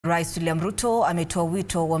Rais William Ruto ametoa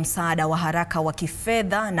wito wa msaada wa haraka wa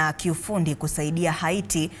kifedha na kiufundi kusaidia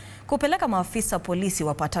Haiti kupeleka maafisa polisi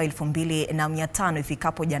wapatao 2,500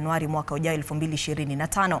 ifikapo Januari mwaka ujao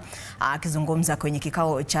 2025. Akizungumza kwenye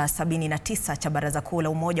kikao cha 79 cha Baraza Kuu la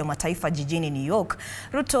Umoja wa Mataifa jijini New York,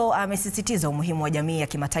 Ruto amesisitiza umuhimu wa jamii ya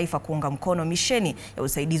kimataifa kuunga mkono misheni ya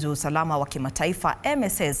usaidizi wa usalama wa kimataifa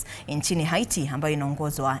MSS nchini Haiti ambayo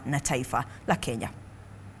inaongozwa na taifa la Kenya.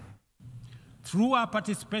 Through our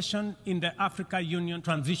participation in the Africa Union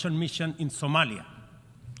Transition Mission in Somalia,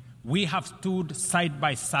 we have stood side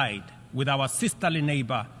by side with our sisterly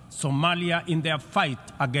neighbor, Somalia, in their fight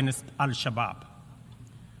against Al-Shabaab.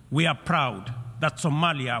 We are proud that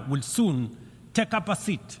Somalia will soon take up a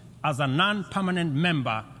seat as a non-permanent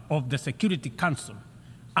member of the Security Council,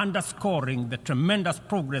 underscoring the tremendous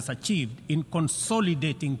progress achieved in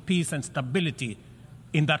consolidating peace and stability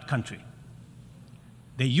in that country.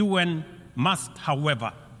 The UN must,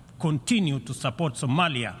 however, continue to support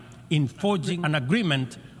Somalia in forging an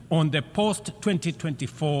agreement on the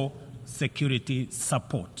post-2024 security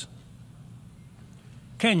support.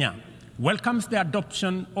 Kenya welcomes the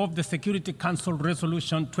adoption of the Security Council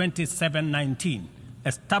Resolution 2719,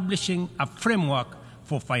 establishing a framework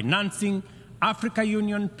for financing Africa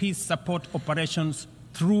Union peace support operations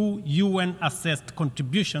through UN-assessed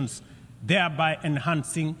contributions, thereby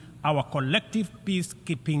enhancing our collective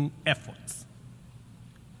peacekeeping efforts.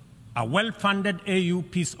 A well-funded AU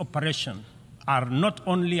peace operation are not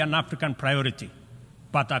only an African priority,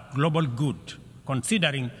 but a global good,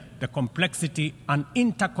 considering the complexity and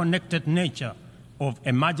interconnected nature of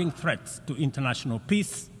emerging threats to international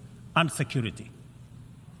peace and security.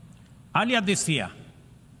 Earlier this year,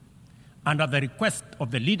 under the request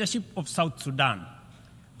of the leadership of South Sudan,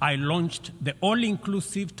 I launched the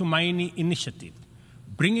all-inclusive Tumaini initiative,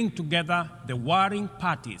 bringing together the warring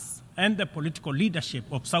parties and the political leadership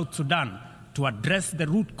of South Sudan to address the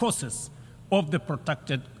root causes of the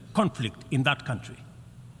protracted conflict in that country.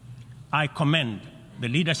 I commend the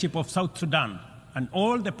leadership of South Sudan and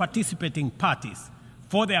all the participating parties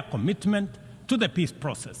for their commitment to the peace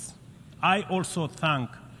process. I also thank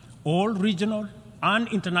all regional and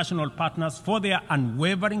international partners for their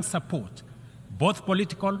unwavering support, both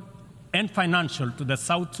political and financial, to the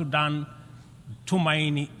South Sudan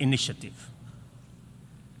Tumaini initiative.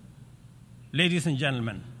 Ladies and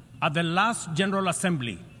gentlemen, at the last General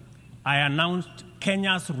Assembly, I announced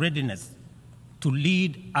Kenya's readiness to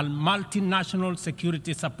lead a multinational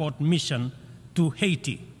security support mission to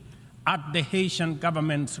Haiti at the Haitian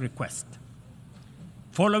government's request.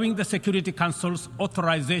 Following the Security Council's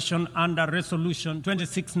authorization under Resolution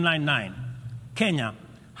 2699, Kenya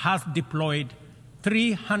has deployed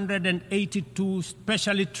 382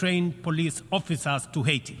 specially trained police officers to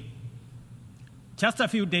Haiti. Just a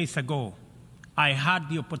few days ago, I had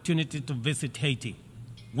the opportunity to visit Haiti,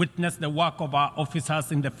 witness the work of our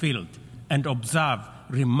officers in the field, and observe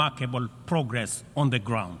remarkable progress on the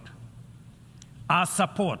ground. Our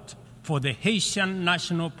support for the Haitian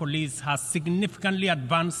National Police has significantly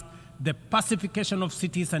advanced the pacification of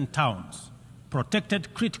cities and towns,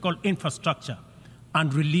 protected critical infrastructure,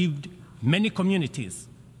 and relieved many communities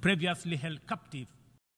previously held captive